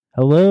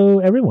Hello,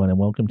 everyone, and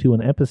welcome to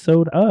an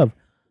episode of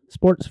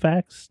Sports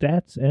Facts,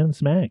 Stats, and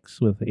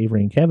Smacks with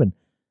Avery and Kevin.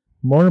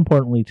 More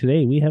importantly,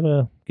 today we have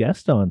a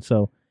guest on.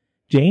 So,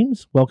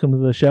 James, welcome to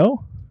the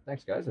show.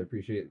 Thanks, guys. I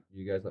appreciate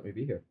you guys letting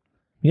me be here.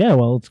 Yeah,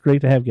 well, it's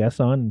great to have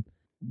guests on.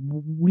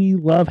 We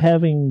love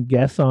having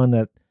guests on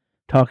that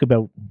talk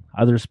about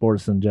other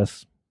sports than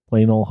just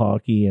plain old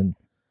hockey and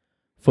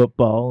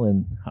football.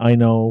 And I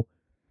know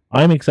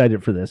I'm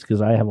excited for this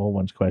because I have a whole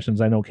bunch of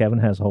questions. I know Kevin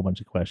has a whole bunch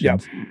of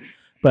questions. Yep.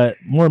 But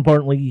more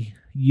importantly,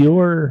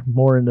 you're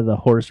more into the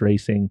horse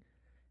racing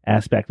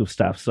aspect of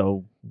stuff.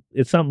 So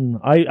it's something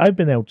I've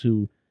been out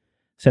to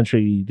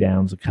Century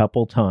Downs a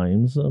couple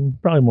times,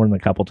 probably more than a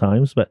couple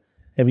times. But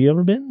have you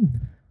ever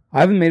been? I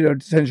haven't made it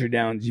out to Century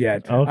Downs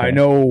yet. Okay. I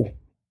know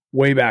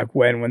way back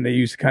when they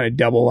used to kind of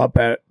double up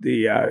at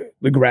the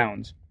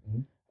grounds,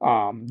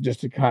 just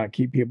to kind of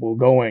keep people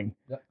going.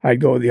 Yep. I'd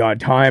go the odd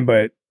time,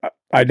 but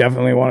I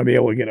definitely want to be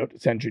able to get out to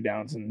Century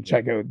Downs and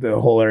check out the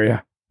whole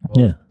area.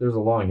 Well, Yeah. There's a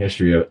long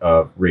history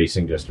of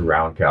racing just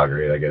around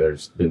Calgary. Like,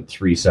 there's been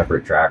 3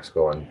 separate tracks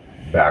going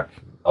back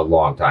a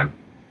long time.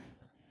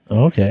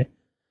 Okay.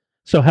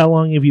 So how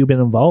long have you been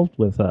involved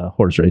with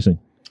horse racing?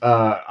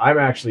 I'm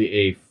actually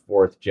a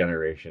 4th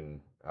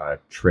generation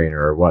trainer,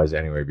 or was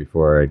anyway,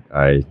 before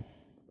I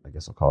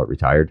guess I'll call it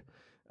retired.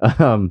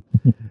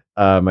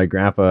 My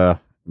grandpa,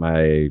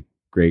 my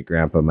great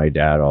grandpa, my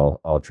dad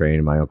all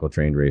trained. My uncle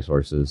trained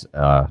racehorses,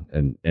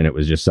 and it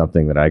was just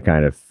something that I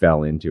kind of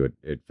fell into.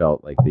 It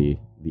felt like the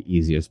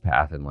easiest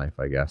path in life,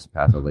 I guess,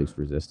 path of least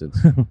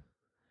resistance.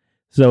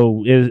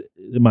 So it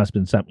must have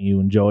been something you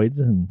enjoyed.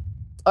 And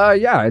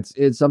Yeah,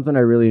 it's something I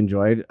really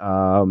enjoyed.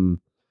 There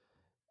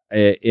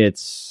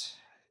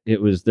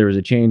was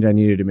a change I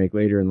needed to make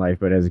later in life,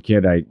 but as a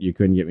kid, you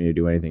couldn't get me to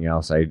do anything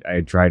else.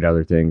 I tried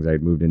other things.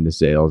 I'd moved into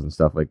sales and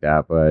stuff like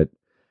that, but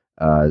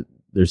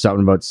there's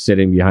something about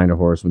sitting behind a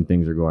horse when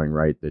things are going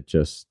right that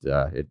just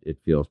it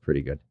feels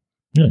pretty good.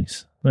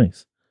 Nice.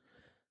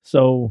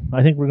 So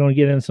I think we're going to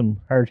get in some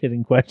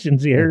hard-hitting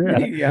questions here.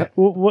 Yeah.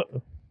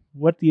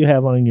 What do you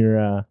have on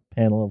your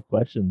panel of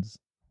questions?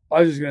 I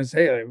was just going to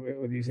say, like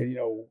what you said,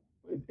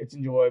 it's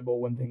enjoyable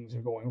when things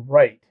are going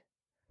right.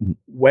 Mhm.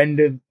 When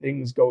do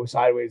things go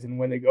sideways? And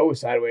when they go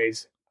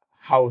sideways,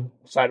 how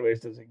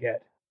sideways does it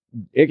get?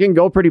 It can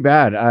go pretty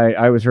bad.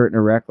 I was hurt in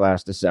a wreck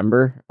last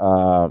December.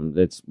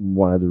 That's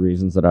one of the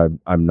reasons that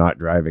I'm not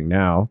driving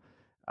now.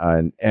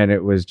 And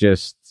it was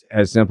just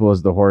as simple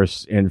as the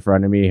horse in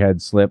front of me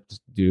had slipped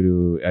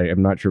due to,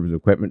 I'm not sure if it was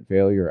equipment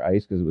failure or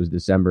ice, because it was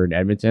December in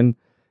Edmonton,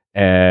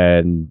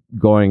 and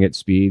going at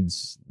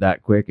speeds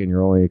that quick and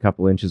you're only a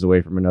couple inches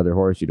away from another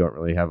horse, you don't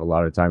really have a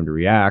lot of time to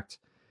react.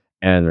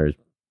 And there's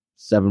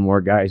 7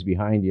 more guys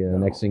behind you. The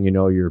next thing you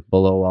know, you're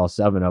below all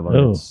 7 of them.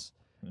 Oh.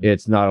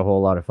 It's not a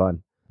whole lot of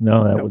fun.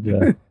 No, that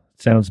would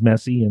sounds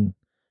messy and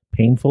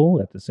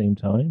painful at the same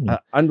time.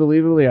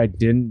 Unbelievably, I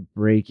didn't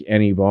break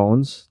any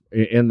bones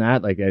in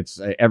that. Like, it's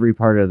every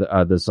part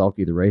of the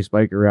sulky, the race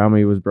bike around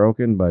me was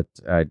broken, but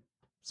I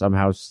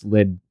somehow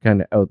slid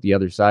kind of out the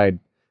other side,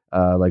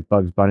 like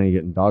Bugs Bunny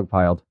getting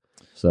dogpiled.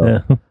 So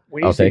Yeah.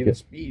 When you I'll say take the it.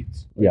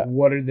 speeds, Yeah.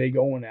 what are they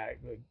going at?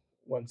 Like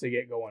once they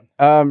get going,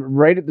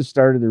 right at the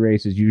start of the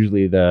race is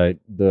usually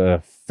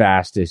the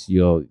fastest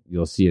you'll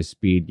see a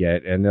speed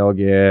get, and they'll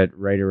get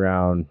right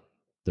around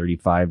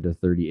 35 to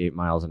 38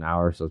 miles an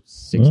hour, so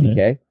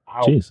 60K.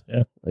 Ow. Jeez,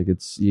 yeah. Like,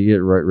 you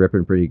get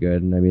ripping pretty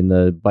good. And I mean,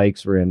 the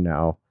bikes we're in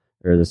now,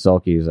 or the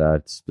sulkies,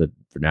 it's the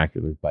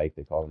vernacular bike,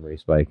 they call them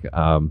race bike.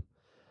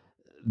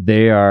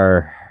 They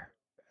are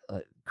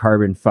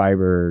carbon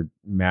fiber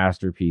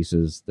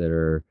masterpieces that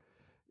are,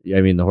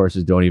 I mean, the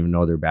horses don't even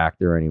know they're back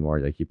there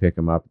anymore. Like, you pick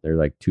them up, they're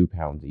like 2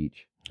 pounds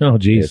each. Oh,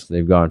 geez.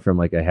 They've gone from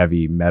like a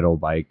heavy metal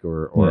bike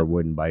or a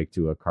wooden bike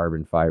to a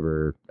carbon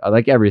fiber,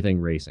 like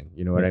everything racing.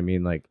 You know what I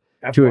mean? Like,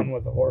 F1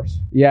 with a horse.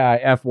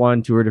 yeah,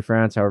 F1, Tour de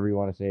France, however you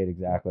want to say it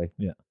exactly.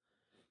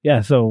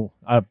 Yeah, so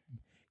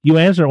you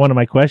answered one of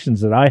my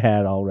questions that I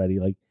had already.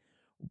 Like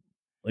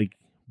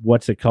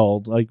what's it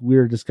called? Like, we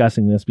were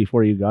discussing this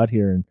before you got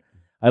here, and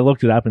I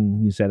looked it up,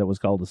 and you said it was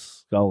called a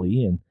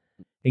scully. And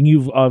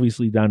you've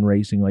obviously done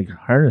racing, like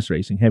harness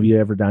racing. Have you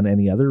ever done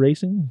any other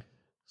racing?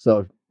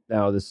 So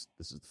now this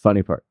is the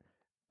funny part.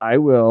 I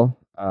will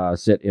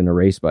sit in a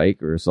race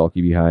bike or a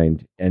sulky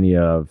behind any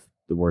of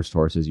the worst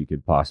horses you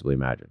could possibly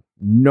imagine.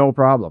 No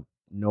problem.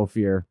 No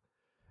fear.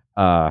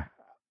 I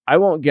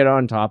won't get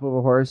on top of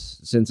a horse.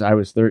 Since I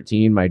was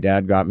 13, my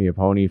dad got me a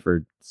pony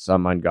for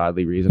some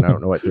ungodly reason. I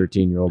don't know what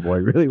 13-year-old boy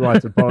really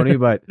wants a pony,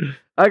 but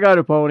I got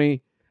a pony.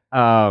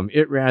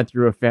 It ran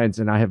through a fence,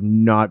 and I have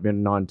not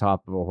been on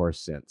top of a horse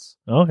since.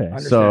 Okay.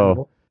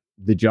 Understandable. So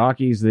the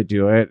jockeys that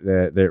do it,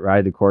 that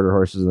ride the quarter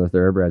horses and the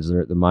thoroughbreds,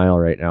 they're at the mile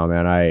right now,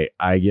 man.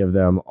 I give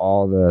them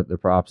all the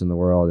props in the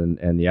world,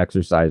 and the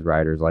exercise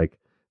riders, like,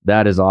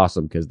 that is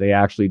awesome, because they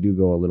actually do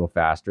go a little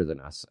faster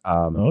than us.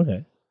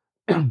 Okay.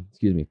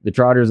 Excuse me. The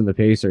trotters and the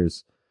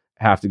pacers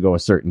have to go a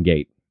certain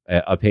gait.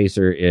 A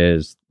pacer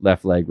is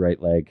left leg, right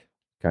leg,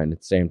 kind of at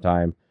the same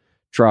time.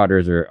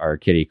 Trotters are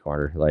kitty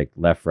corner, like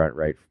left front,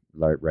 right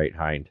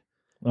hind.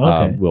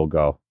 Okay. Will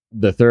go.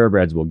 the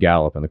thoroughbreds will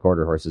gallop and the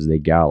quarter horses, they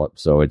gallop.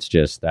 So it's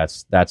just,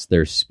 that's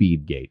their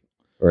speed gate,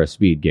 or a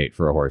speed gate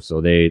for a horse.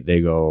 So they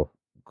go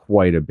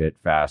quite a bit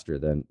faster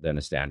than a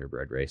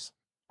standardbred race.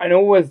 I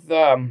know with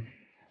the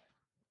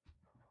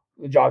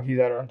jockeys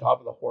that are on top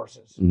of the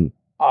horses,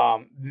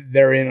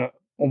 they're in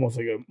almost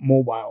like a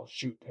mobile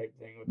shoot type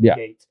thing with the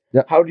gates.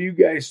 Yeah. How do you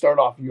guys start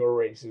off your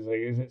races? Like,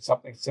 is it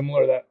something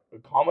similar that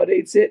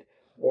accommodates it,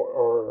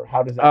 or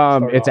how does that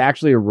start it's off?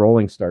 actually a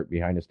rolling start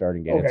behind a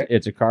starting gate. Okay.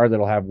 It's a car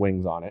that'll have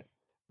wings on it.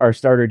 Our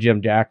starter,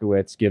 Jim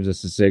Jungquist, gives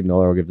us a signal,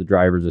 or give the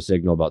drivers a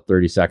signal about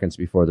 30 seconds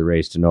before the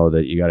race to know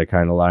that you got to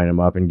kind of line them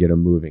up and get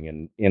them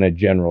moving in a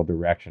general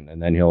direction.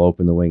 And then he'll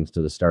open the wings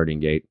to the starting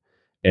gate,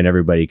 and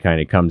everybody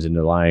kind of comes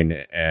into line,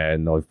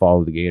 and they'll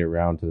follow the gate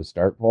around to the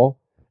start pole.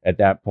 At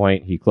that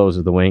point, he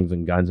closes the wings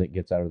and guns it,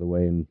 gets out of the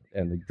way, and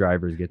the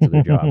drivers get to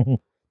their job.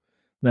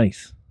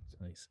 Nice.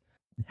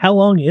 How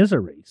long is a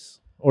race?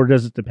 Or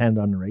does it depend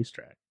on the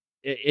racetrack?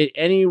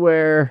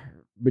 Anywhere,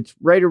 it's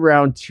right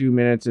around 2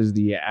 minutes is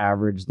the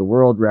average. The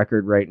world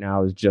record right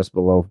now is just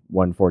below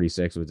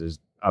 146, which is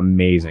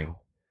amazing.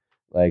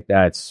 Like,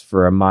 that's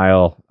for a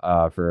mile,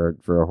 for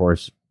a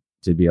horse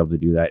to be able to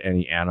do that.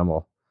 Any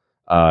animal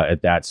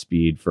at that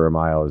speed for a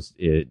mile,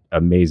 it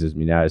amazes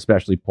me now,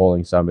 especially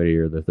pulling somebody,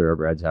 or the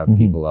thoroughbreds have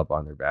people up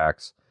on their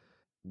backs.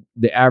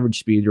 The average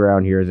speed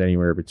around here is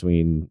anywhere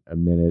between a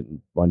minute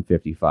and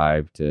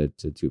 155 to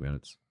 2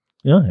 minutes.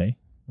 Yeah, hey,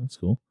 that's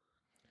cool.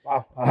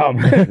 Wow.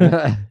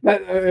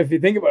 If you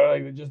think about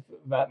it, like just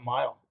that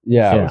mile,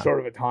 Yeah. so short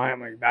of a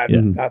time, like that,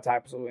 that's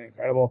absolutely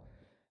incredible.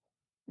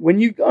 When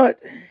you got,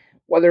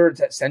 whether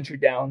it's at Century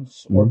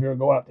Downs or if you're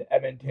going up to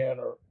Edmonton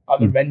or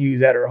other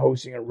venues that are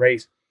hosting a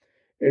race,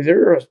 is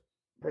there a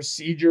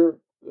procedure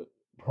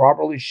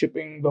properly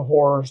shipping the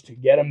horse to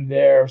get them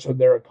there so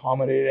they're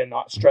accommodated and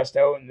not stressed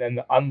out, and then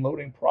the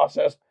unloading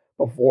process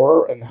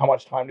before, and how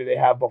much time do they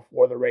have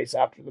before the race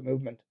after the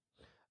movement?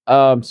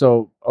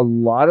 So a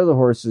lot of the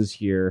horses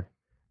here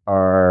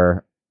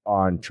are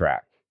on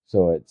track,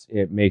 so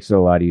it makes it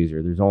a lot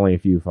easier. There's only a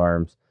few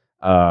farms.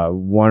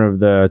 One of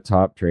the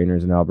top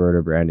trainers in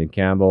Alberta, Brandon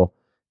Campbell,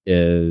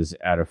 is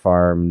at a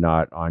farm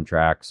not on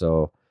track,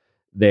 so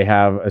they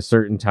have a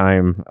certain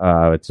time.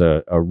 It's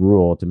a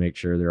rule to make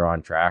sure they're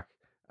on track.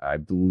 I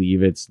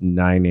believe it's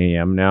 9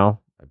 a.m. now.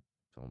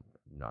 I'm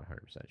not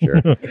 100%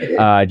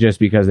 sure. Just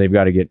because they've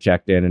got to get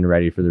checked in and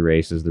ready for the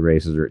races. The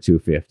races are at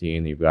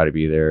 2:15. You've got to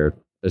be there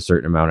a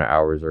certain amount of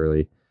hours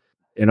early.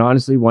 And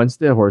honestly, once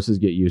the horses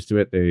get used to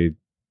it,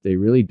 they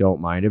really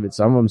don't mind it. But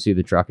some of them see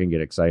the truck and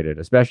get excited,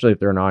 especially if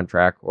they're an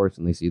on-track horse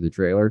and they see the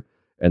trailer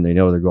and they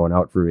know they're going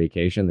out for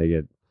vacation.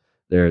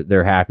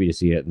 They're happy to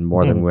see it and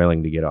more than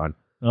willing to get on.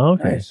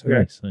 Okay,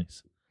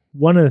 nice.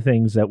 One of the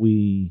things that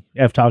we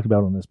have talked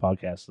about on this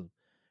podcast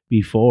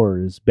before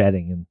is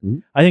betting,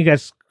 and I think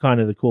that's kind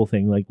of the cool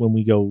thing. Like, when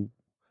we go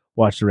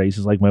watch the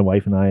races, like my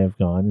wife and I have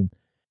gone, and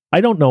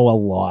I don't know a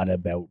lot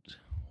about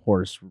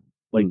horse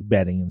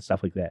betting and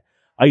stuff like that.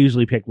 I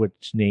usually pick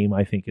which name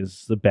I think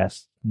is the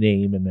best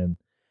name and then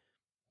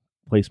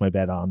place my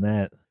bet on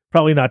that.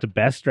 Probably not the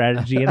best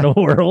strategy in the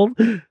world.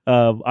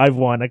 I've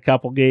won a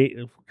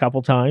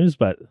couple times,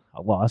 but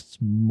I lost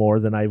more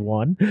than I've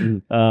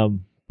won.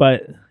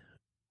 But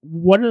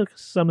what are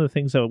some of the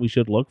things that we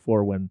should look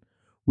for when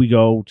we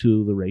go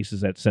to the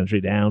races at Century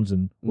Downs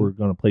and we're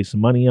going to place some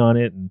money on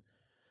it? And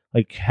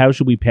like, how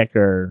should we pick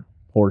our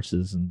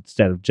horses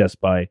instead of just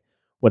by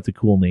what the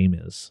cool name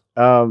is?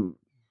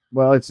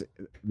 Well, it's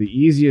the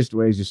easiest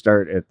ways you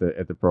start at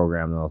the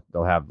program.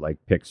 They'll have like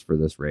picks for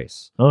this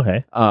race.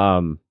 Okay.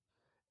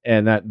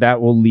 And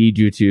that will lead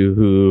you to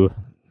who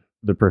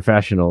the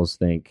professionals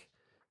think,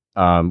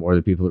 or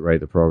the people that write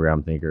the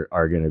program think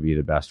are going to be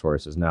the best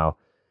horses. Now,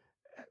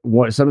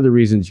 some of the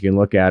reasons you can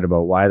look at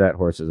about why that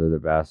horse is the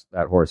best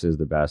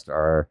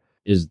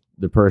is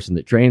the person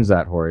that trains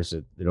that horse.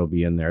 It'll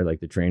be in there, like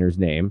the trainer's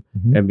name,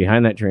 and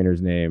behind that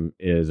trainer's name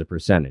is a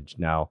percentage.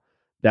 Now,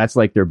 that's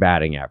like their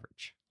batting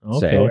average.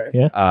 Okay.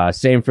 Yeah.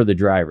 Same for the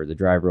driver. The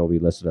driver will be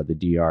listed at the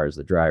DR as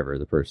the driver,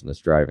 the person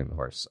that's driving the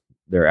horse.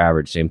 Their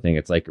average, same thing.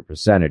 It's like a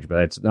percentage,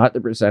 but it's not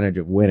the percentage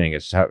of winning.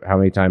 It's how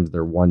many times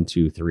they're 1,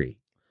 2, 3.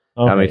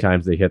 Okay. How many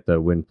times they hit the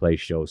win, play,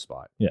 show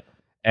spot. Yeah.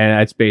 And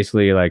that's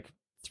basically like,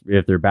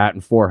 if they're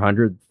batting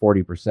 400,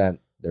 40%,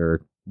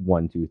 they're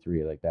 1, 2,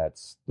 3. Like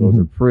those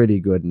are pretty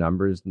good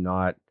numbers.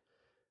 Not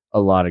a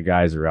lot of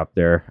guys are up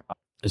there.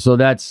 So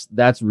that's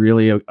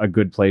really a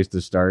good place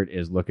to start,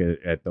 is look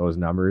at those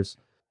numbers.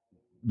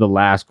 The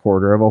last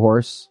quarter of a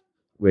horse,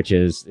 which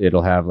is,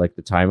 it'll have like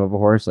the time of a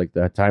horse, like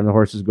the time the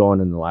horse is going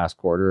in the last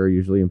quarter, are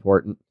usually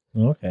important.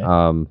 Okay.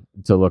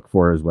 To look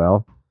for as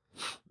well.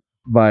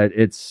 But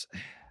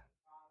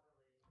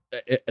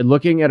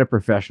looking at a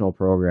professional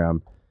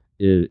program,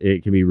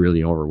 it can be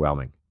really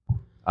overwhelming,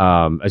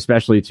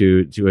 especially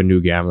to a new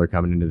gambler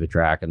coming into the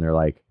track, and they're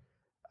like,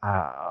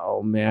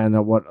 oh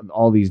man, what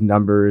all these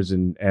numbers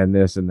and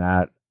this and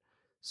that.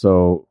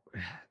 So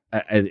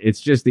it's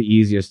just the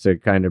easiest to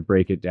kind of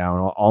break it down.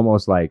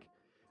 Almost like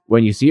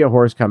when you see a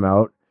horse come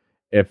out,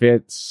 if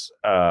it's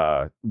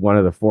one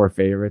of the 4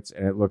 favorites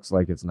and it looks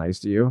like it's nice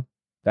to you,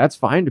 that's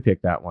fine to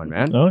pick that one,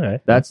 man. Okay.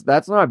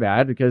 That's not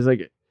bad, because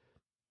like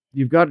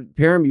you've got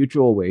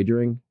pari-mutuel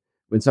wagering.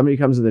 When somebody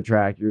comes to the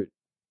track,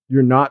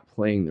 you're not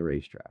playing the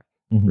racetrack,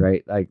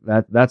 right? Like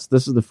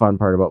this is the fun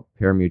part about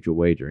pari-mutuel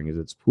wagering, is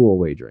it's pool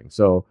wagering.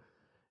 So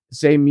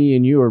say me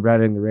and you are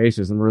betting the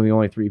races and we're the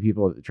only 3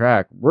 people at the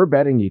track, we're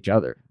betting each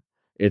other.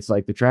 It's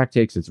like the track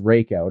takes its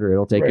rake out, or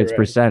it'll take its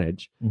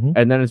percentage,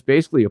 and then it's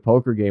basically a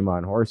poker game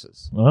on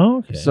horses. Oh,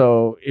 okay.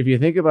 So if you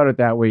think about it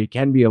that way, it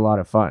can be a lot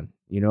of fun.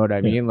 You know what I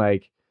mean?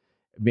 Like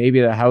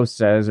maybe the house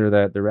says, or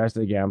that the rest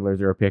of the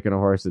gamblers are picking a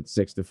horse that's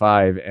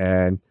 6-5,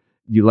 and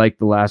you like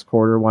the last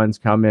quarter ones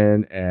come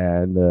in,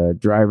 and the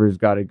driver's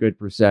got a good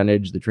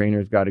percentage, the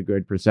trainer's got a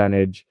good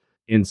percentage.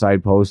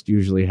 Inside post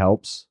usually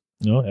helps.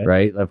 Okay.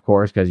 Right, of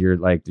course, because you're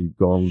like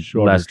going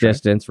Shorter less track.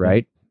 distance,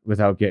 right?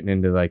 Without getting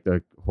into like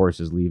the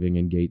horses leaving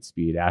in gate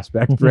speed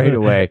aspect right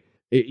away.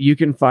 You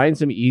can find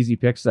some easy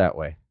picks that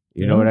way.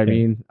 You know what I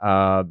mean?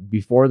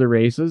 Before the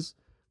races,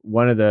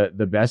 one of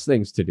the best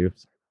things to do.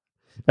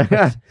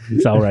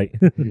 It's all right.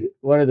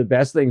 One of the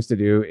best things to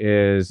do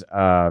is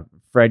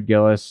Fred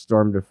Gillis,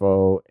 Storm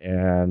Defoe,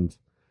 and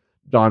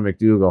Don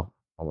McDougall.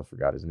 Almost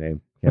forgot his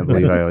name. Can't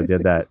believe I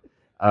did that.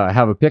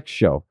 Have a pick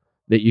show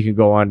that you can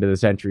go onto the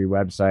Century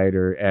website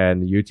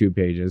and the YouTube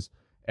pages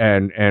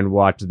and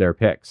watch their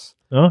picks,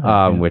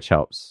 which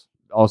helps.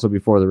 Also,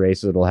 before the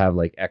race, it'll have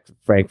like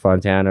Frank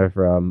Fontana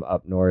from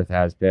up north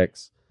has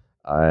picks,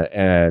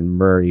 and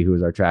Murray, who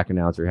is our track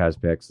announcer, has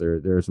picks.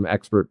 There are some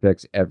expert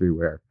picks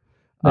everywhere,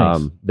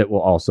 Nice. that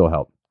will also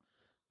help.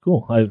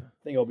 Cool. I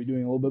think I'll be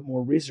doing a little bit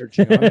more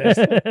researching on this.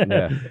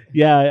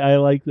 Yeah, I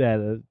like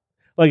that.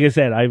 Like I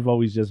said, I've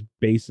always just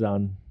based it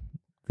on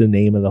the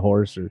name of the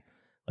horse, or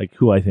like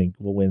who I think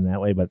will win that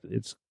way. But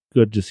it's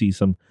good to see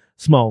some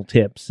small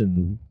tips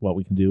and what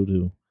we can do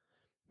to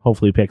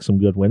hopefully pick some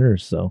good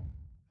winners. So,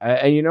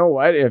 and you know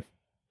what? If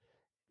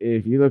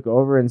you look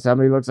over and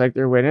somebody looks like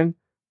they're winning,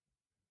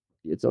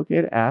 it's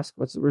okay to ask.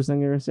 What's the worst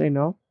thing they're going to say?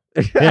 No.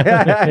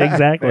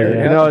 Exactly.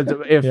 You know,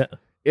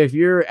 if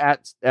you're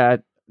at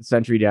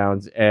Century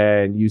Downs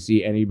and you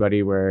see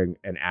anybody wearing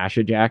an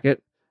ASHA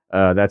jacket,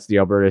 that's the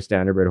Alberta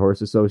Standardbred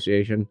Horse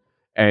Association,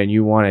 and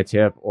you want a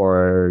tip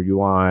or you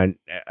want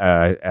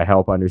a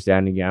help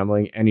understanding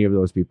gambling, any of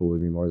those people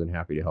would be more than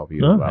happy to help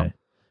you as well.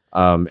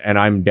 And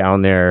I'm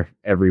down there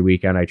every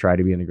weekend. I try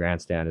to be in the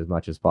grandstand as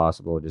much as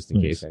possible, just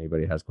in case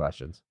anybody has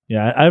questions.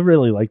 Yeah, I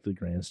really like the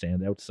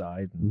grandstand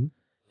outside.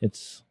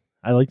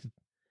 I like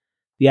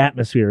the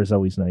atmosphere is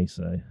always nice.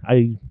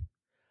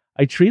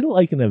 I treat it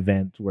like an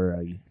event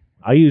where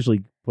I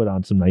usually put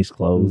on some nice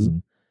clothes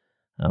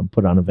and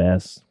put on a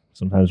vest,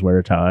 sometimes wear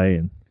a tie,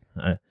 and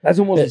that's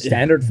almost a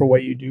standard for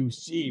what you do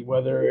see,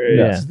 whether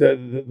it's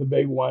the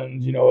big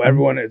ones, you know,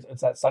 everyone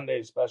it's that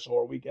Sunday special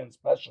or weekend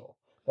special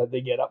that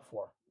they get up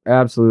for.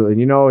 Absolutely.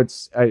 You know,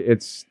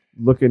 it's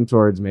looking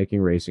towards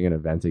making racing an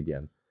event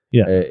again.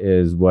 Yeah,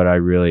 is what I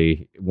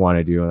really want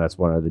to do, and that's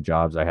one of the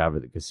jobs I have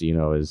at the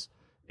casino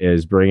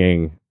is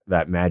bringing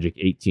that magic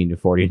 18 to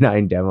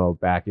 49 demo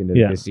back into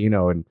the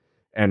casino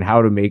and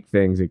how to make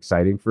things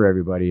exciting for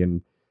everybody,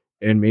 and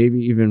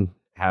maybe even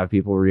have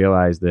people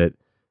realize that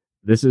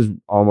this is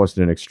almost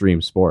an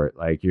extreme sport.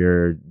 Like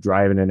you're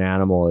driving an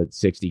animal at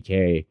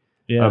 60K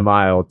a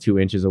mile, 2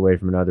 inches away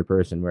from another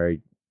person, where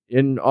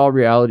in all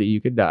reality,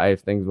 you could die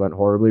if things went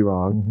horribly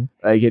wrong.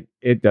 Like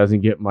it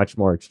doesn't get much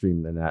more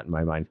extreme than that in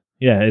my mind.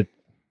 Yeah.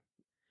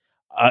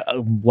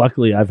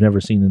 Luckily, I've never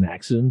seen an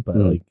accident,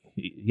 but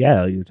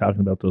you're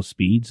talking about those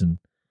speeds and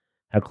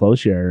how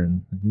close you are,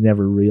 and you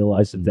never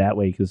realize it that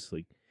way, because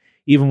like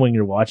even when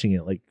you're watching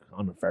it, like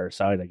on the far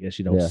side, I guess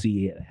you don't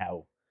see it,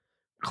 how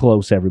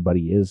close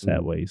everybody is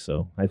that way.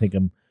 So I think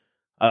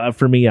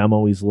for me, I'm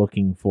always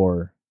looking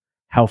for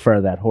how far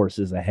that horse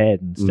is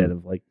ahead instead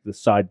of like the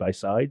side by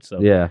side.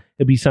 So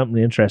it'd be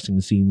something interesting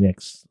to see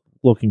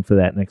looking for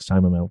that next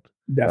time I'm out.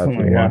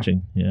 Definitely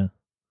watching. Yeah.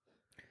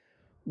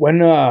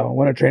 When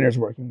a trainer's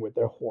working with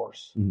their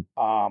horse,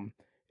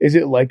 is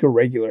it like a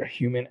regular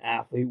human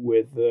athlete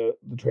with the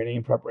training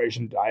and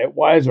preparation diet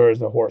wise, or is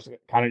the horse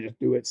kind of just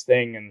do its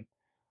thing and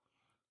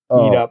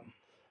eat up?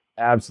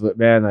 Absolutely,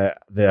 man.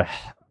 The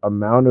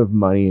amount of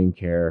money and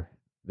care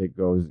that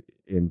goes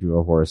into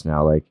a horse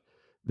now, like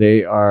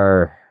they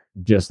are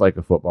just like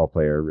a football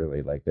player,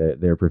 really. Like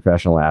they're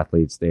professional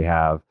athletes. They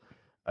have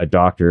a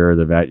doctor or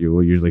the vet you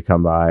will usually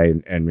come by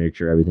and make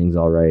sure everything's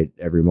all right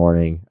every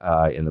morning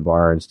in the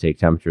barns, take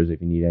temperatures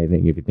if you need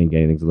anything, if you think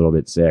anything's a little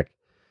bit sick.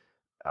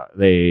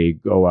 They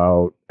go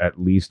out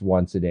at least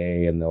once a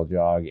day and they'll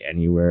jog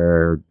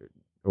anywhere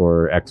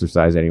or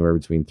exercise anywhere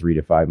between 3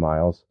 to 5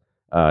 miles.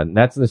 And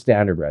that's the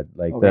standardbred.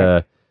 Like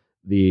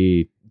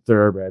the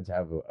thoroughbreds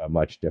have a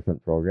much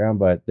different program,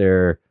 but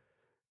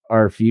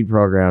our feed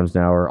programs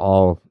now are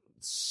all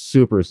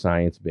super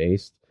science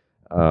based.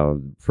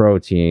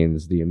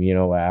 Proteins, the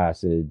amino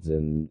acids,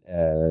 and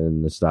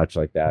the such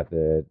like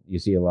that you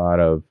see a lot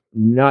of,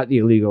 not the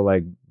illegal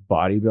like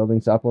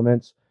bodybuilding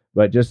supplements,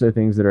 but just the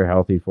things that are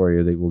healthy for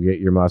you that will get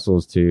your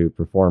muscles to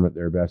perform at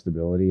their best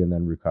ability and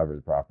then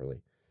recover properly.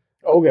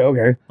 Okay.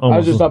 I was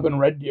Almost. just up in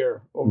Red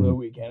Deer over the Mhm.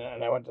 weekend,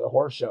 and I went to the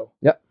horse show.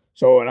 Yep.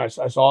 So, and I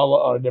saw a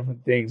lot of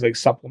different things like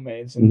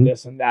supplements and Mhm.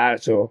 this and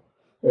that. So,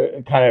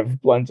 it kind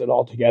of blends it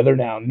all together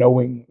now,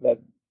 knowing that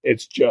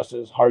it's just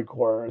as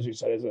hardcore as you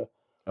said as a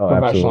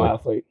professional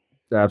athlete.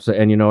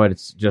 Absolutely. And you know what?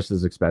 It's just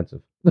as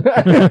expensive.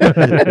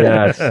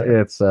 Yeah,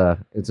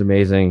 it's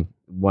amazing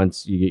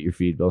once you get your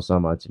feed bill so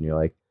much, and you're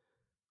like,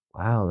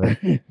 wow,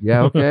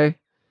 yeah, okay.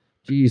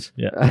 Jeez,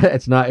 Yeah.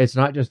 it's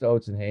not just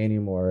oats and hay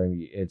anymore. I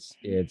mean, it's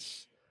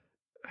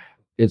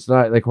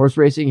not like horse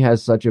racing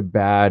has such a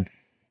bad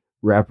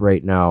rep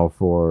right now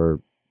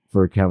for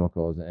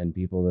chemicals, and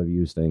people have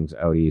used things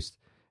out east,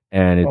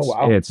 and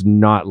it's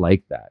not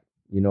like that.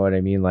 You know what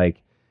I mean?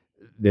 Like,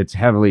 it's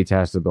heavily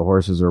tested. The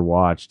horses are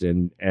watched,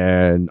 and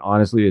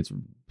honestly, it's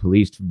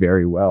policed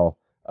very well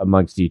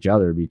amongst each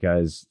other,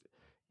 because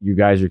you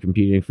guys are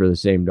competing for the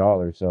same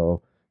dollar.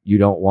 So you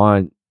don't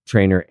want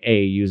trainer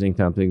A using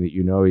something that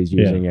you know he's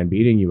using and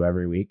beating you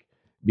every week,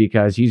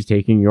 because he's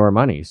taking your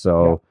money.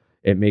 So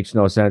it makes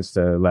no sense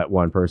to let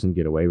one person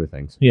get away with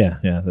things. Yeah,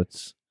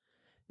 that's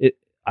it.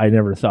 I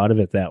never thought of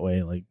it that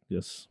way. Like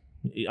this,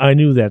 I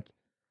knew that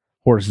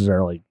horses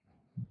are like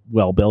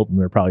well built and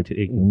they're probably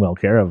taken well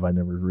care of. I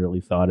never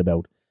really thought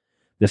about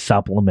the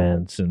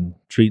supplements and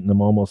treating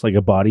them almost like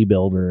a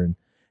bodybuilder and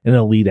an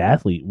elite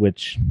athlete,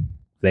 which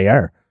they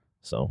are.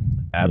 So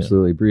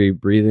absolutely,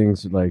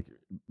 breathing's like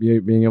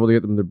being able to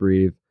get them to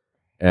breathe,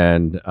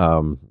 and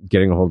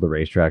getting a hold of the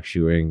racetrack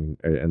shoeing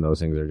and those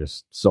things are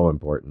just so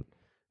important.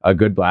 A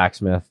good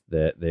blacksmith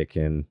that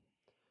can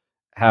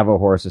have a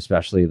horse,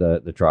 especially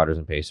the trotters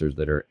and pacers,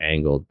 that are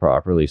angled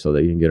properly so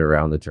they can get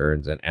around the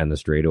turns and the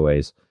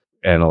straightaways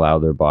and allow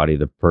their body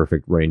the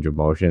perfect range of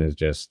motion, is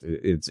just,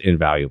 it's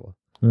invaluable.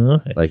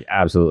 Okay. Like,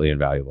 absolutely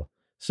invaluable.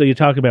 So you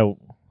talk about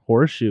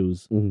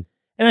horseshoes, and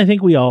I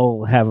think we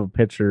all have a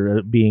picture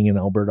of being in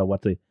Alberta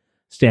what the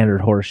standard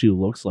horseshoe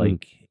looks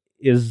like.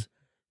 Is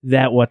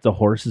that what the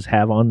horses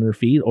have on their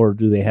feet, or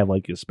do they have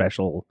like a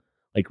special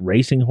like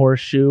racing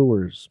horseshoe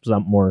or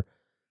something more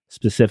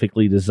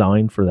specifically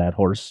designed for that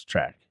horse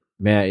track?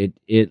 Man,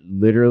 it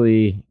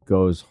literally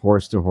goes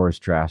horse to horse,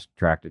 track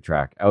to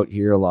track. Out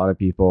here, a lot of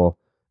people,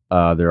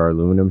 there are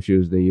aluminum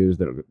shoes they use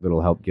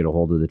that'll help get a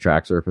hold of the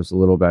track surface a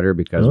little better,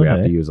 because we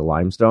have to use a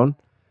limestone,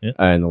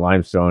 and the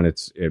limestone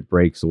it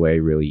breaks away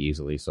really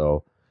easily.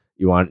 So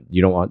you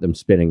don't want them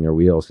spinning their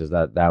wheels, because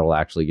that'll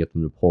actually get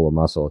them to pull a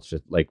muscle. It's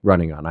just like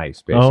running on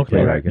ice,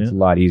 basically. It's a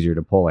lot easier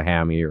to pull a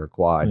hammy or a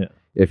quad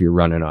if you're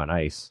running on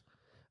ice.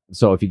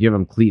 So if you give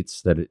them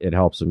cleats, that it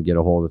helps them get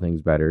a hold of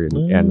things better,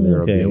 and there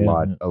will be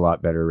a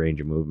lot better range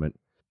of movement.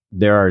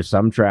 There are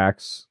some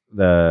tracks.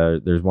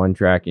 There's one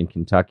track in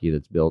Kentucky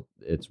that's built.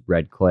 It's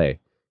red clay,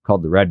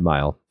 called the Red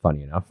Mile.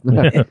 Funny enough,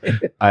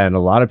 and a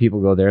lot of people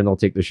go there and they'll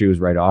take the shoes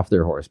right off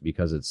their horse,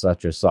 because it's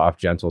such a soft,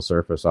 gentle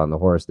surface on the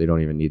horse. They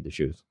don't even need the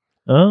shoes.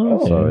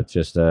 So it's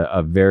just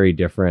a very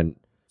different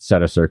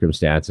set of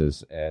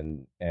circumstances,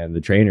 and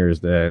the trainers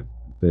that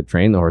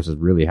train the horses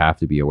really have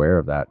to be aware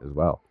of that as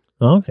well.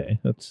 Okay,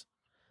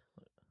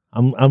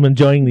 I'm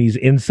enjoying these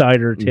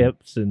insider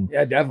tips, and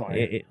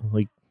definitely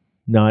like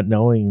not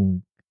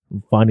knowing,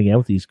 finding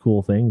out these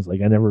cool things.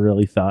 Like I never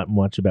really thought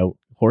much about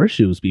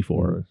horseshoes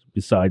before,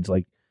 besides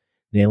like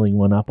nailing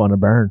one up on a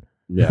barn.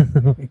 Yeah,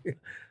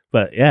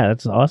 but yeah,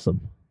 that's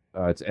awesome.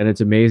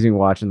 It's amazing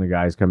watching the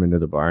guys come into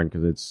the barn,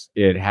 because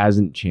it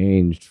hasn't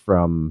changed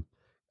from,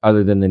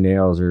 other than the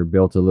nails are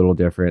built a little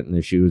different and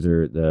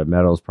the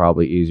metal's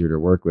probably easier to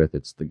work with.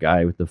 It's the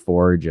guy with the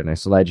forge and a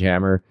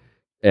sledgehammer.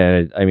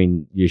 And I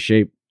mean, you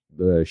shape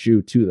the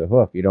shoe to the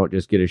hoof. You don't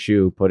just get a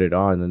shoe, put it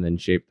on, and then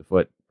shape the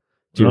foot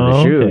to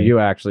the shoe. You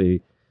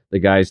actually, the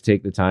guys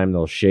take the time,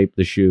 they'll shape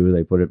the shoe,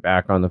 they put it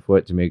back on the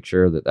foot to make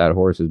sure that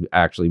horse is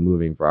actually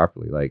moving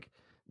properly. Like,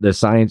 the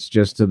science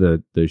just to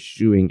the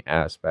shoeing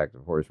aspect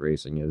of horse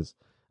racing is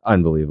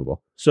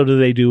unbelievable. So do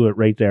they do it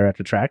right there at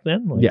the track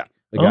then? Like, yeah.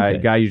 The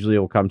guy usually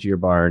will come to your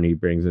barn. He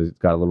it's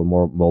got a little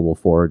more mobile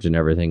forge and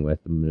everything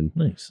with him,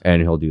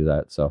 and he'll do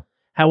that. So,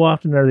 how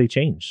often are they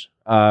changed?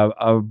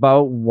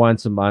 About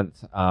once a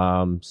month.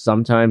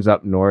 Sometimes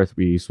up north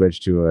we switch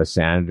to a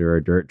sand or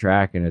a dirt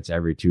track, and it's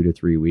every 2 to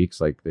 3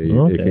 weeks. Like they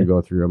can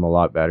go through them a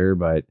lot better,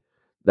 but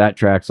that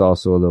track's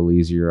also a little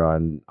easier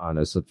on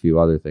a few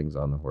other things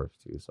on the horse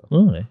too. So,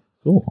 okay,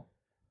 cool.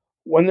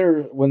 When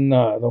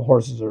the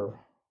horses are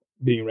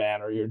being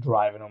ran, or you're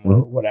driving them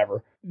or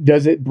whatever,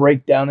 does it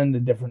break down into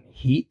different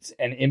heats?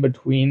 And in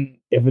between,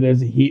 if it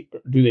is a heat,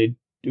 do they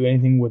do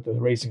anything with the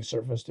racing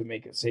surface to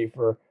make it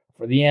safer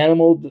for the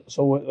animal?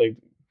 So what, like,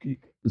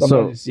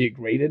 sometimes you see it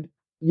graded?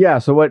 Yeah.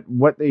 So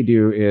what they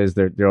do is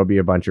there'll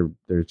be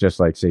there's just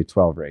like, say,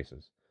 12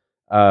 races.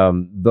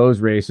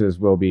 Those races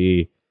will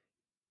be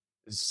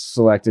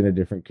selected in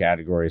different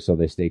categories so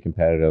they stay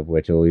competitive,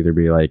 which will either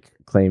be like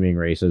claiming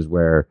races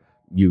where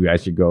you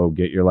guys should go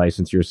get your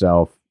license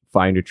yourself,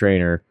 find a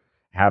trainer,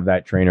 have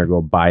that trainer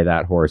go buy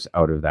that horse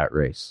out of that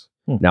race.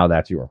 Now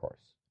that's your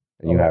horse,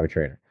 and you have a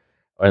trainer.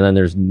 And then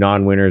there's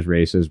non-winners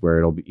races where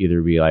it'll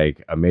either be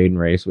like a maiden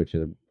race, which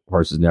the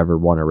horse has never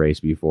won a race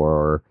before,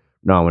 or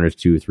non-winners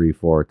 2, 3,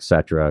 4,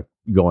 etc.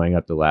 going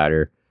up the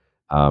ladder.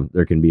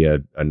 There can be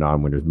a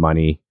non-winners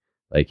money,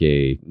 like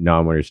a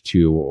non-winners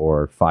 2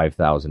 or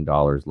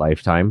 $5,000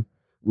 lifetime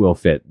will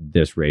fit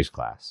this race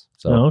class.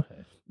 So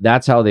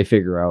that's how they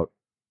figure out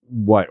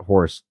what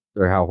horse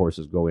or how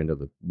horses go into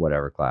the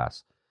whatever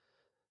class.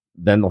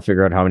 Then they'll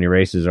figure out how many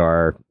races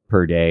are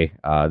per day.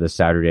 This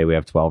Saturday we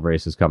have 12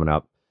 races coming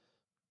up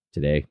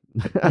today.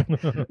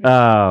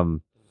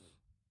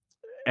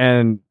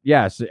 And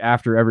yes,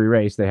 after every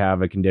race they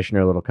have a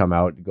conditioner that'll come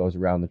out. It goes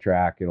around the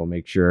track. It'll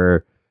make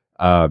sure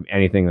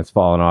anything that's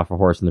fallen off a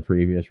horse in the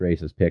previous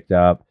race is picked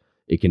up.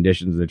 It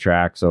conditions the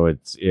track so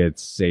it's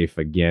safe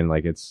again.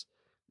 Like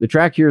the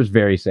track here is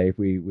very safe.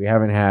 We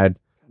haven't had,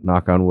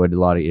 knock on wood, a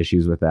lot of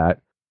issues with that.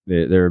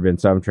 There have been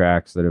some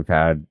tracks that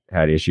have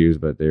had issues,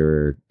 but they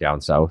were down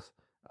south.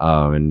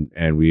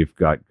 And we've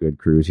got good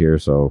crews here,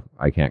 so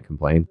I can't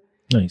complain.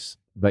 Nice.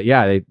 But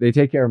yeah, they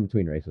take care of them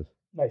between races.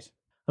 Nice.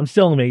 I'm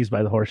still amazed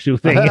by the horseshoe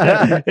thing.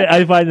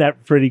 I find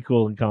that pretty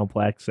cool and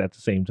complex at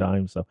the same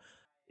time. So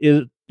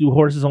do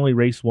horses only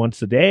race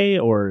once a day,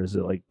 or is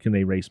it like, can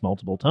they race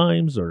multiple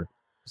times? Or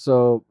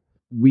so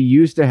we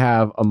used to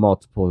have a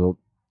multiple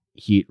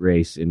heat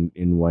race in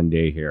one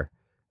day here.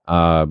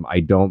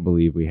 I don't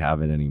believe we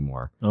have it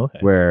anymore. Okay.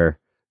 Where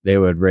they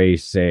would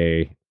race,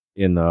 say,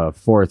 in the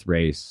fourth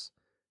race,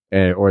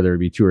 or there would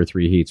be 2 or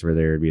 3 heats where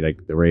there would be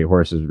like the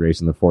horses would race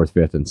in the 4th,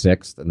 5th, and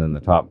 6th, and then the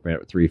top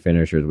 3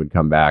 finishers would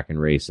come back and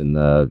race in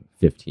the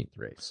 15th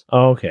race.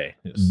 Okay.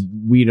 Yes.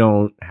 We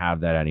don't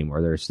have that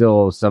anymore. There's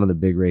still some of the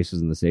big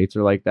races in the States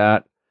are like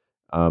that.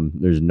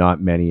 There's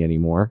not many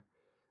anymore.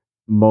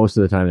 Most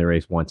of the time they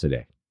race once a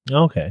day.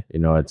 Okay.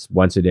 It's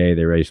once a day.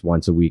 They race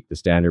once a week. The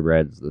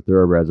standardbreds, the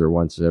thoroughbreds are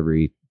once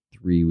every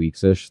 3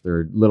 weeks-ish.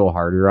 They're a little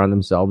harder on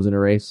themselves in a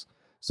race,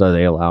 so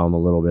they allow them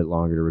a little bit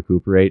longer to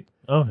recuperate.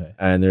 Okay.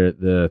 And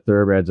the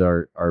thoroughbreds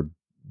are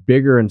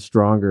bigger and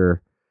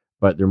stronger,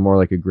 but they're more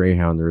like a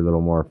greyhound. They're a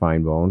little more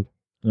fine-boned.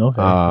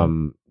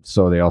 Okay.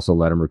 So they also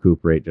let them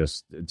recuperate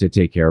just to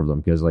take care of them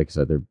because, like I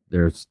said,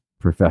 they're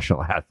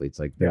professional athletes.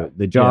 Like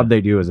the job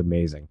they do is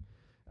amazing.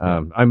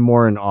 I'm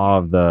more in awe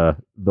of the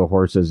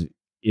horses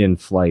in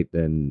flight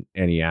than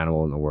any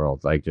animal in the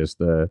world. Like just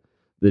the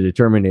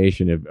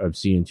determination of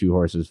seeing 2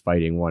 horses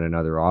fighting one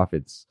another off.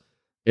 It's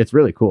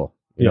really cool.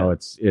 You know,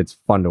 it's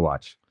fun to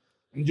watch.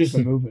 And just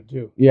the movement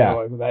too. Yeah.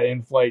 Like with that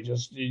in flight,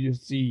 you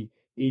just see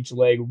each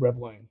leg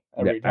rippling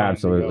every time.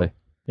 Absolutely.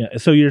 Yeah.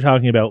 So you're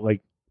talking about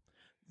like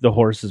the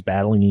horses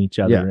battling each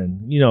other,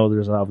 and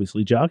there's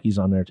obviously jockeys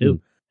on there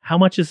too. How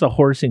much is the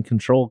horse in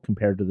control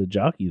compared to the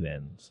jockey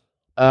then?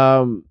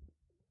 The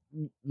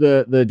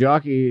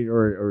jockey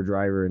or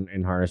driver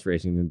in harness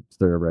racing, the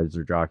thoroughbreds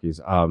or jockeys,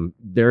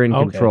 they're in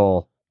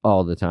control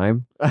all the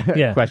time.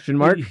 Yeah. Question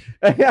mark.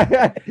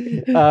 I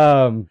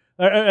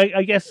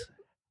guess,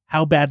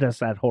 how bad does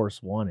that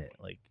horse want it?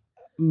 Like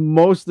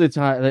most of the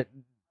time,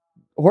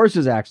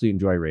 horses actually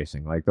enjoy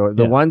racing. Like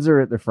the ones that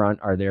are at the front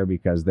are there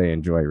because they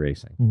enjoy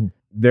racing. Mm-hmm.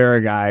 There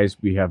are guys,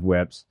 we have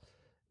whips.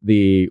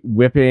 The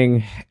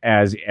whipping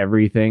as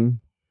everything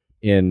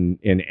in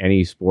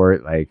any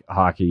sport, like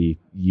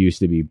hockey used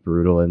to be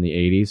brutal in the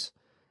 80s.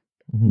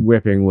 Mm-hmm.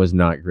 Whipping was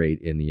not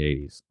great in the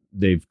 80s.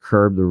 They've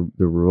curbed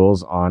the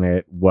rules on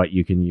it, what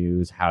you can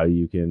use, how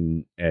you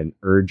can, and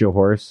urge a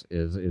horse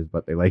is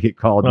what they like it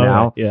called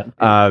now.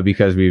 Yeah.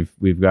 Because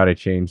we've got to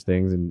change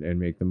things and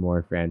make them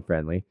more fan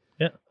friendly.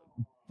 Yeah.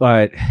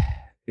 But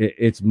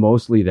it's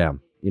mostly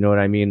them. You know what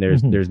I mean?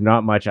 There's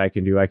not much I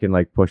can do. I can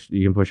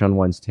you can push on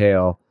one's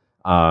tail.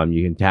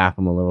 You can tap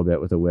them a little bit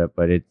with a whip,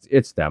 but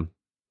it's them.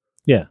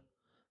 Yeah.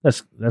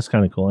 That's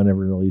kind of cool. I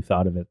never really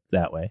thought of it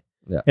that way.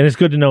 Yeah. And it's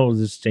good to know the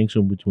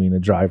distinction between a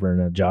driver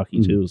and a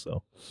jockey too.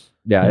 So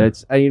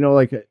it's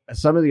like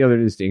some of the other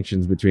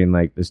distinctions between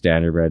like the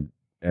standardbred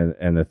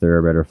and the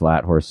thoroughbred or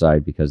flat horse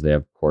side, because they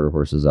have quarter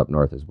horses up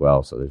north as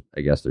well. So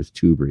I guess there's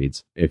 2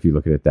 breeds if you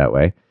look at it that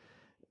way.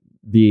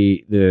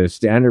 The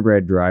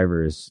standardbred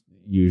drivers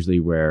usually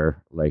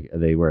wear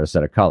a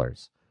set of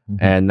colors,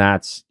 and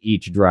that's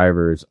each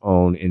driver's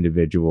own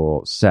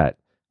individual set.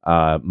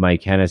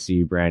 Mike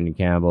Hennessy, Brandon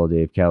Campbell,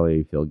 Dave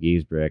Kelly, Phil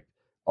Giesbrick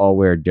all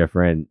wear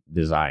different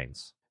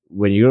designs.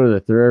 When you go to the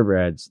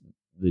thoroughbreds,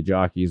 the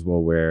jockeys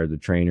will wear the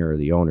trainer or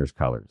the owner's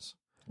colors.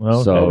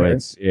 Okay. So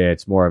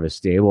it's more of a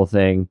stable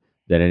thing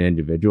than an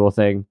individual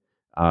thing.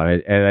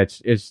 And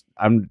it's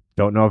I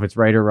don't know if it's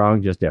right or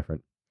wrong, just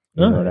different.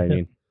 You know what I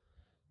mean?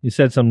 You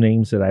said some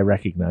names that I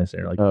recognize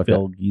there, like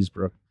Phil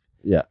Giesbrook.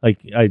 Yeah. Like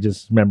I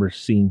just remember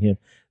seeing him.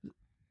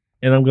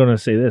 And I'm going to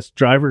say this,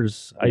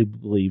 drivers, I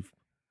believe,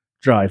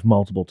 drive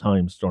multiple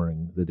times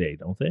during the day,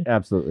 don't they?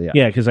 Absolutely. Yeah.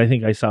 Yeah, because I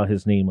think I saw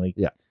his name.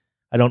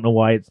 I don't know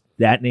why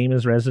that name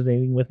is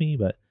resonating with me,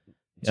 but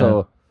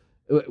so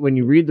when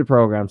you read the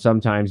program,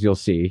 sometimes you'll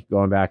see,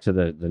 going back to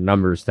the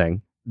numbers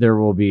thing, there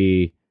will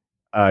be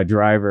a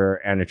driver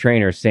and a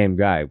trainer, same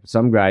guy.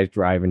 Some guys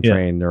drive and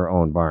train their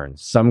own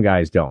barns. Some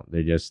guys don't.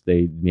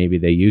 Maybe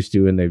they used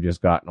to and they've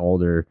just gotten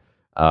older.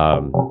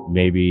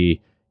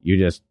 Maybe you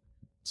just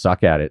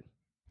suck at it.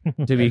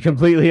 To be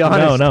completely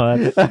honest. No,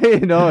 that's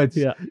it's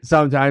yeah.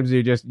 sometimes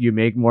you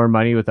make more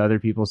money with other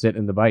people sitting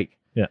in the bike.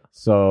 Yeah.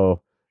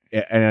 So,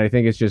 and I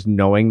think it's just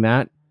knowing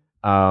that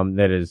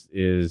that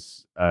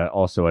is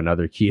also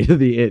another key to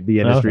the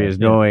industry is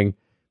knowing.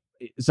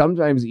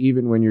 Sometimes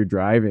even when you're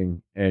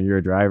driving and you're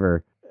a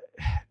driver,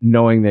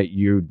 knowing that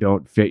you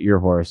don't fit your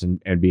horse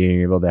and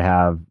being able to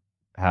have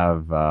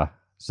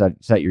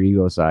set your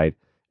ego aside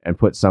and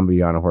put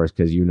somebody on a horse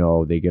because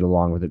they get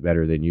along with it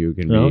better than you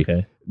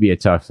can be a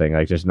tough thing.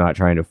 Like just not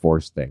trying to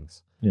force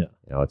things. Yeah.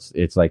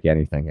 It's like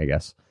anything, I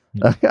guess.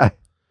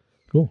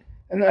 Cool.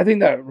 And I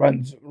think that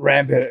runs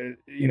rampant,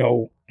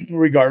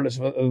 regardless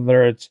of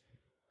whether it's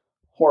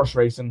horse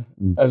racing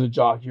as a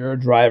jockey or a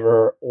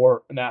driver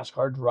or a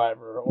NASCAR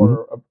driver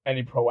or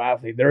any pro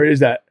athlete. There is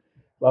that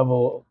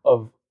level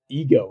of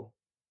ego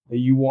that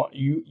you want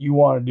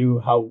to do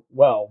how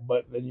well,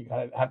 but then you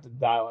kind of have to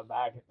dial it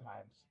back at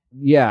times.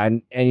 Yeah,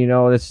 and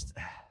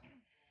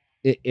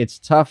it's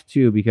tough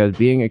too because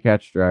being a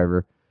catch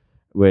driver,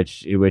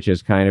 which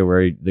is kind of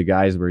where the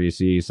guys where you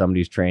see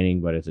somebody's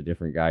training but it's a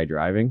different guy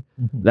driving,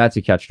 that's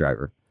a catch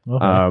driver.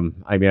 Okay.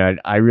 I mean,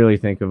 I really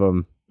think of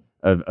them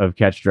of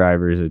catch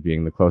drivers as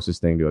being the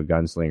closest thing to a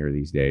gunslinger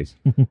these days.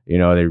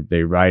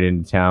 They ride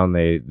into town,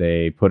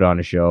 they put on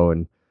a show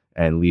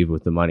and leave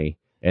with the money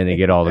and they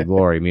get all the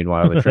glory.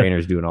 Meanwhile, the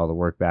trainer's doing all the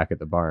work back at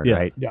the barn,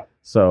 right? Yeah.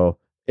 So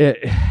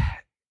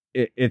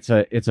it's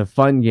a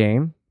fun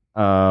game,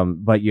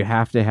 but you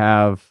have to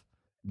have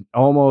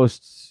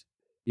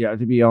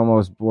to be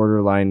almost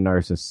borderline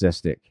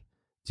narcissistic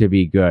to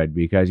be good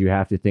because you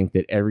have to think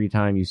that every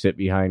time you sit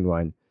behind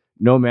one,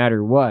 no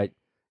matter what,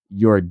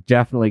 you're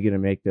definitely going to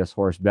make this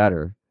horse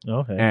better.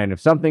 Okay. And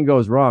if something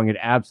goes wrong, it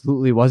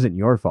absolutely wasn't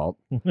your fault.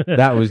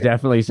 That was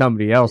definitely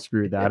somebody else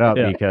screwed that up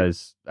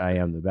because I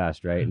am the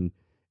best, right? And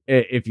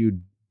if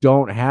you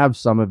don't have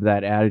some of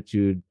that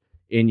attitude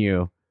in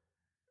you,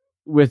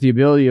 with the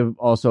ability of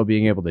also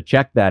being able to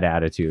check that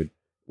attitude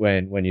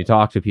when you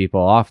talk to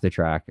people off the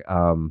track,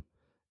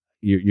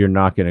 you're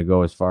not going to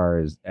go as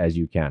far as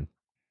you can.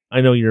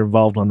 I know you're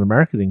involved on the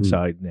marketing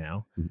side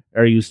now.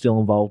 Are you still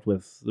involved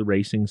with the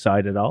racing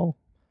side at all?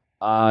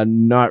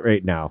 Not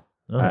right now.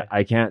 Okay.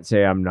 I can't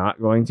say I'm not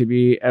going to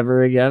be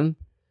ever again.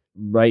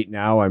 Right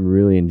now, I'm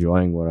really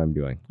enjoying what I'm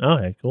doing.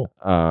 Okay, cool.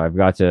 I've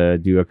got to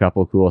do a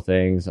couple cool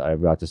things.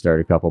 I've got to start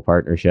a couple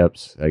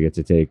partnerships. I get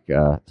to take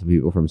some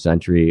people from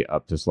Century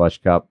up to Slush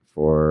Cup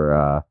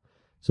for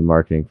some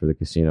marketing for the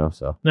casino.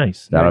 So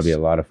nice. That'll be a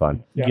lot of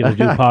fun. You get to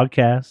do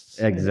podcasts.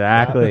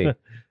 Exactly.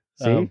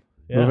 See?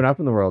 Moving up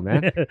in the world,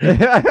 man.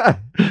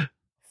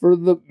 For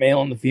the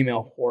male and the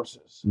female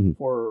horses,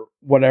 for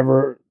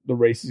whatever the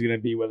race is going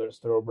to be, whether it's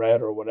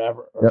thoroughbred or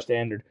whatever, or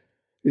standard,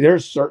 is there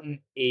a certain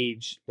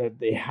age that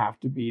they have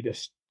to be to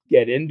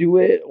get into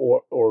it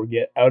or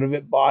get out of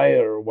it by,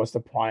 or what's the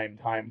prime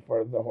time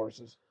for the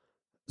horses?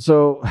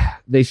 So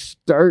they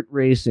start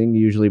racing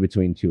usually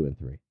between 2 and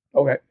 3.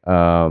 Okay.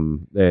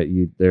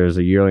 There's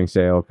a yearling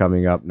sale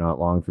coming up not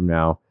long from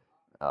now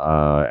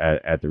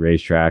at the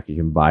racetrack. You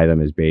can buy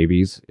them as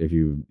babies if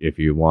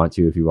you want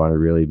to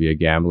really be a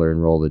gambler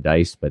and roll the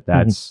dice, but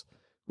that's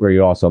where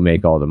you also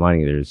make all the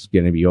money. There's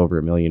going to be over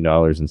 $1 million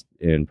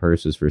in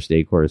purses for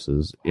stake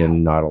horses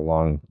in not a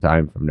long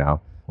time from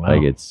now. Wow.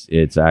 Like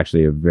it's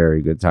actually a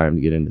very good time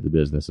to get into the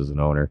business as an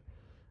owner,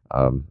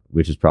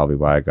 which is probably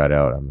why I got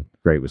out. I'm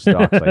great with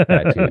stocks like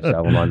that too.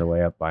 Sell them on the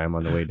way up, buy them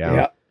on the way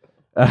down.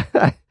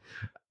 Yeah.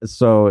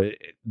 So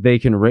they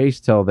can race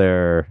till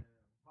they're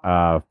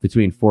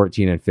between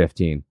 14 and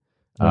 15,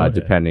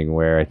 depending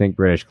where. I think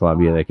British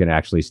Columbia, they can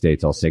actually stay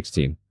till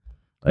 16.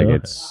 Like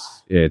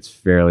it's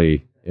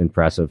fairly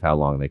impressive how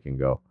long they can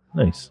go.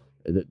 Nice.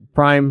 The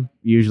prime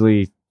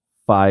usually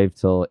 5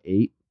 till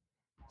 8.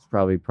 It's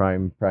probably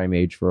prime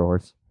age for a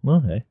horse.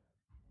 Okay.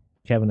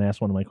 Kevin asked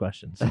one of my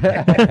questions.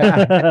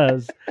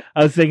 I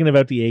was thinking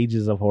about the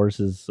ages of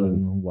horses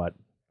and what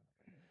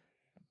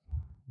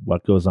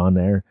goes on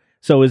there.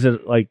 So is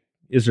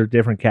there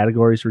different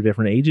categories for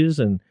different ages,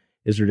 and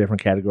is there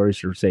different categories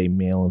for, say,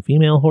 male and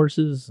female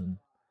horses? And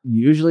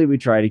usually we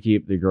try to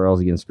keep the girls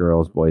against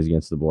girls, boys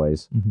against the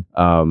boys.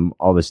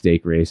 All the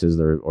stake races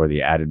or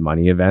the added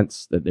money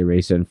events that they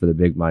race in for the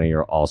big money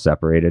are all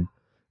separated.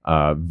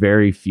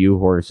 Very few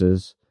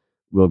horses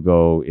will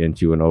go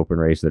into an open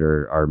race that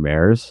are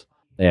mares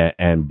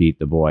and beat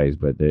the boys,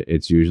 but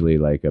it's usually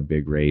like a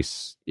big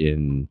race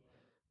in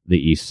the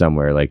east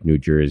somewhere, like New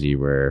Jersey,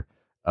 where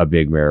a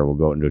big mare will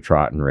go into a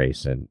trotting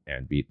race and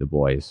beat the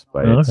boys.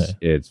 But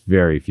it's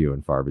very few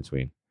and far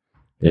between.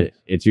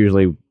 It's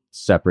usually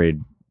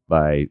separated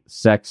by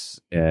sex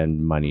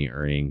and money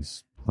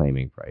earnings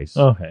claiming price.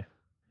 Okay.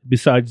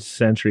 Besides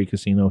Century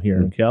Casino here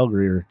in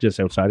Calgary, or just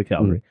outside of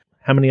Calgary,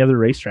 how many other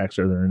racetracks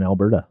are there in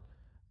Alberta?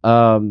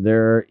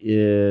 There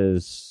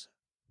is,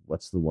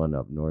 what's the one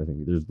up north?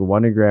 There's the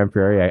one in Grand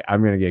Prairie.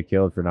 I'm going to get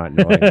killed for not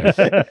knowing this.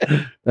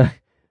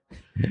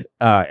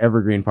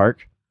 Evergreen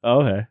Park.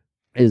 Okay.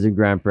 Is in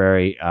Grand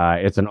Prairie.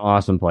 It's an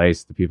awesome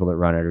place. The people that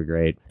run it are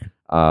great.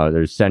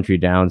 There's Century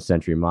Downs,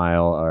 Century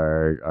Mile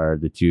are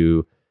the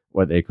two,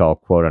 what they call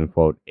quote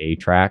unquote A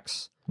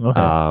tracks.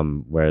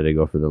 Okay. where they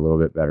go for the little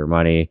bit better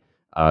money.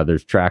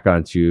 There's Track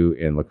on 2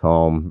 in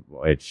Lacombe,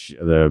 which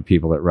the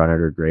people that run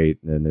it are great,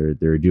 and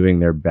they're doing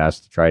their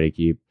best to try to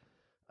keep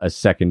a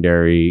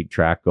secondary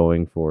track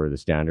going for the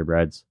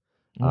standardbreds.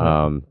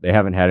 Okay. They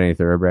haven't had any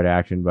thoroughbred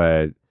action,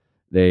 but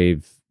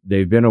they've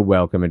been a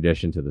welcome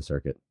addition to the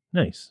circuit.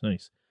 Nice.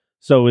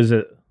 So is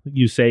it,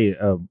 you say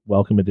a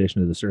welcome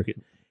addition to the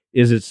circuit?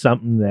 Is it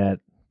something that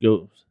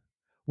goes,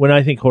 when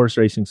I think horse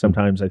racing,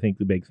 sometimes I think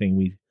the big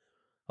thing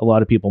a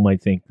lot of people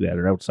might think that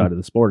are outside of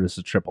the sport is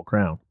the Triple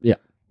Crown. Yeah.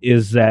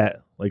 Is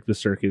that like the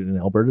circuit in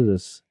Alberta?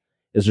 Is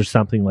there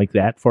something like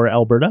that for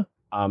Alberta?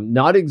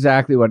 Not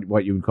exactly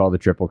what you would call the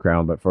Triple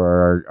Crown, but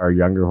for our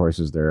younger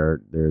horses,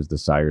 there's the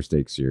Sire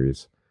Stakes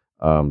series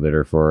that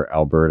are for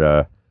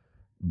Alberta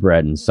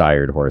bred and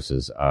sired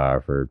horses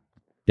for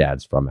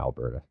dads from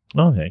Alberta.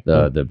 Okay.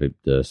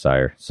 The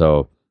sire.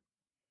 So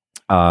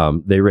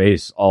they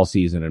race all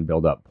season and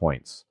build up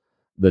points.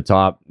 The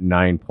top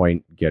 9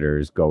 point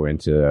getters go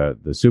into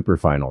the super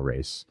final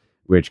race,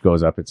 which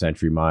goes up at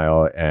Century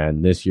Mile,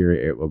 and this year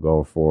it will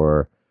go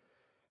for,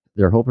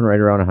 they're hoping right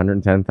around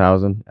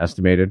 110,000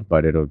 estimated,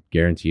 but it'll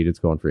guaranteed it's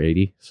going for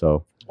 80.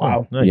 So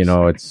Wow. Nice. you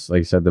know, it's like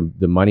I said,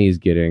 the money is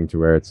getting to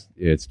where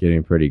it's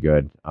getting pretty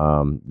good.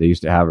 They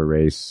used to have a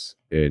race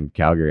in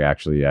Calgary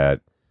actually at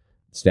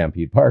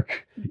Stampede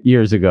Park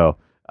years ago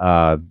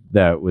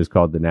that was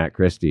called the Nat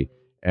Christie,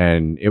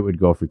 and it would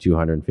go for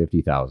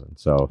 250,000.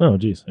 So Oh,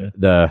 geez. Yeah.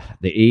 the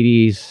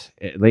 80s,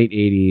 late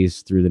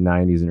 80s through the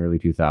 90s and early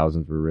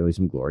 2000s were really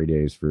some glory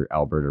days for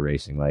Alberta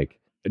racing. Like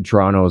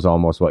Toronto is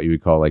almost what you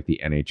would call like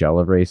the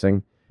NHL of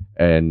racing,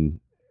 and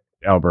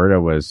Alberta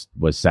was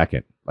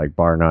second. Like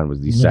bar none,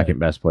 was the second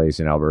best place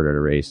in Alberta to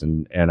race,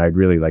 and I'd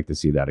really like to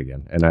see that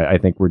again. And I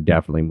think we're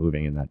definitely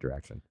moving in that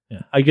direction.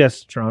 Yeah. I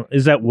guess Toronto,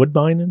 is that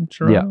Woodbine in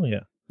Toronto? Yeah.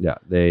 Yeah,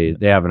 they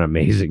have an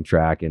amazing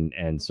track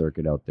and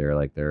circuit out there.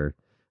 Like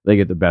they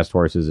get the best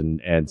horses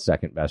and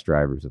second best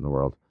drivers in the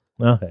world.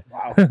 Okay.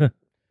 Wow.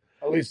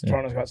 At least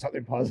Toronto's got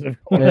something positive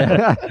going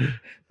on.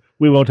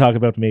 We won't talk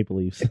about the Maple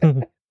Leafs.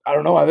 I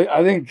don't know.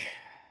 I think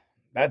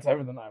that's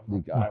everything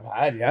I've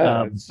had.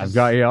 Yeah. I've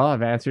got you all.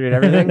 I've answered it.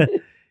 Everything.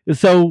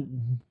 So,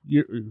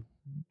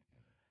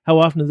 how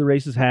often do the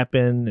races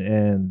happen,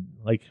 and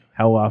like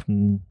how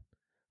often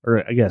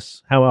are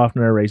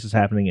races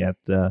happening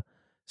at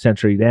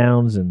Century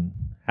Downs, and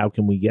how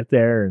can we get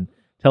there? And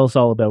tell us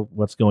all about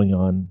what's going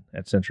on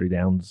at Century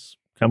Downs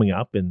coming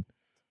up. And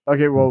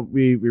Okay, well,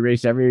 we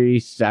race every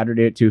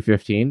Saturday at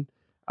 2:15.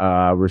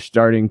 We're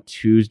starting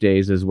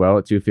Tuesdays as well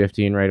at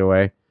 2:15 right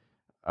away.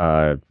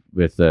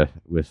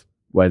 With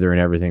weather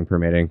and everything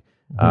permitting,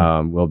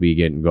 we'll be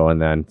getting going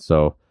then.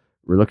 So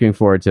we're looking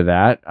forward to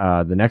that.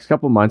 The next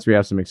couple months, we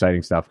have some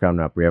exciting stuff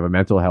coming up. We have a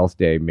mental health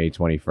day, May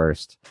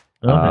 21st,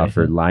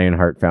 for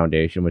Lionheart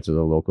Foundation, which is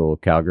a local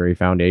Calgary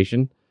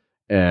foundation,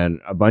 and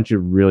a bunch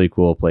of really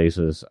cool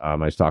places. I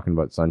was talking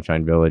about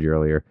Sunshine Village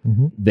earlier.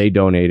 They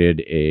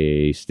donated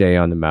a stay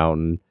on the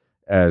mountain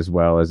as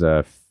well as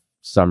a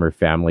summer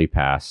family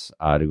pass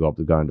to go up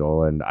the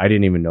gondola. And I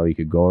didn't even know you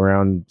could go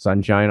around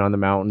Sunshine on the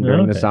mountain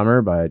during the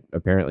summer, but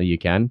apparently you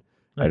can.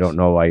 Nice. I don't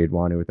know why you'd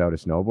want to without a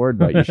snowboard,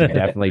 but you should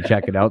definitely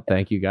check it out.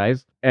 Thank you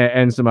guys.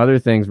 And some other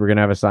things. We're going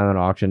to have a silent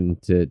auction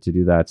to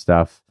do that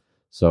stuff.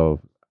 So,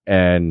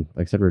 and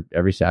like I said, we're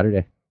every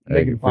Saturday.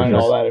 They can find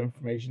all that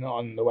information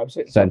on the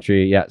website.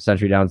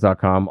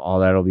 CenturyDowns.com. All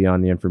that'll be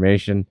on the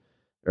information.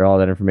 Or all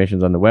that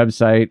information's on the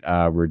website.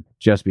 We're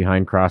just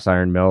behind Cross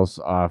Iron Mills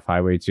off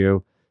Highway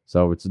 2.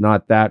 So it's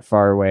not that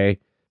far away.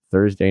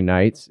 Thursday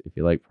nights, if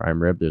you like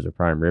prime rib, there's a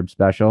prime rib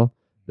special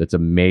that's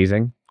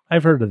amazing.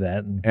 I've heard of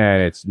that.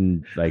 And it's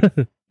like,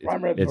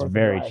 it's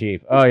very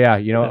cheap. Oh, yeah.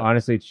 You know,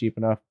 honestly, it's cheap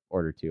enough.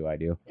 Order 2, I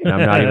do. And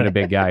I'm not even a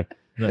big guy.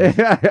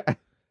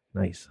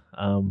 Nice.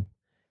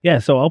 Yeah,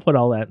 so I'll put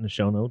all that in the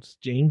show notes.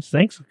 James,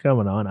 thanks for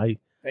coming on.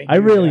 I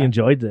really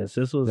enjoyed this.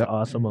 This was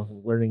awesome.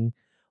 Learning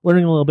a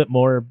little bit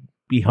more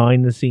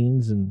behind the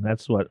scenes, and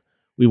that's what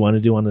we want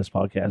to do on this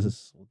podcast.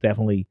 Is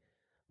definitely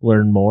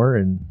learn more,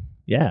 and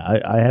yeah,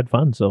 I had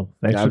fun. So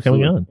thanks for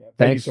coming on. Yeah,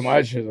 thank you so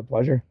much. It was a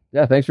pleasure.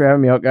 Yeah, thanks for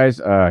having me out,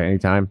 guys.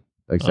 Anytime.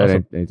 Like I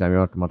said, anytime you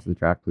want to come out to the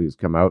track, please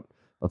come out.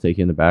 I'll take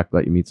you in the back,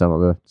 let you meet some of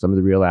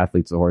the real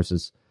athletes, the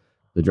horses,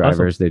 the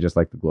drivers. They just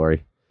like the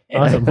glory.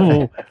 Awesome.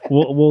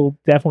 We'll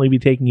definitely be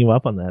taking you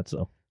up on that.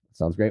 So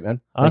sounds great, man.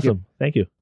 Awesome. Thank you.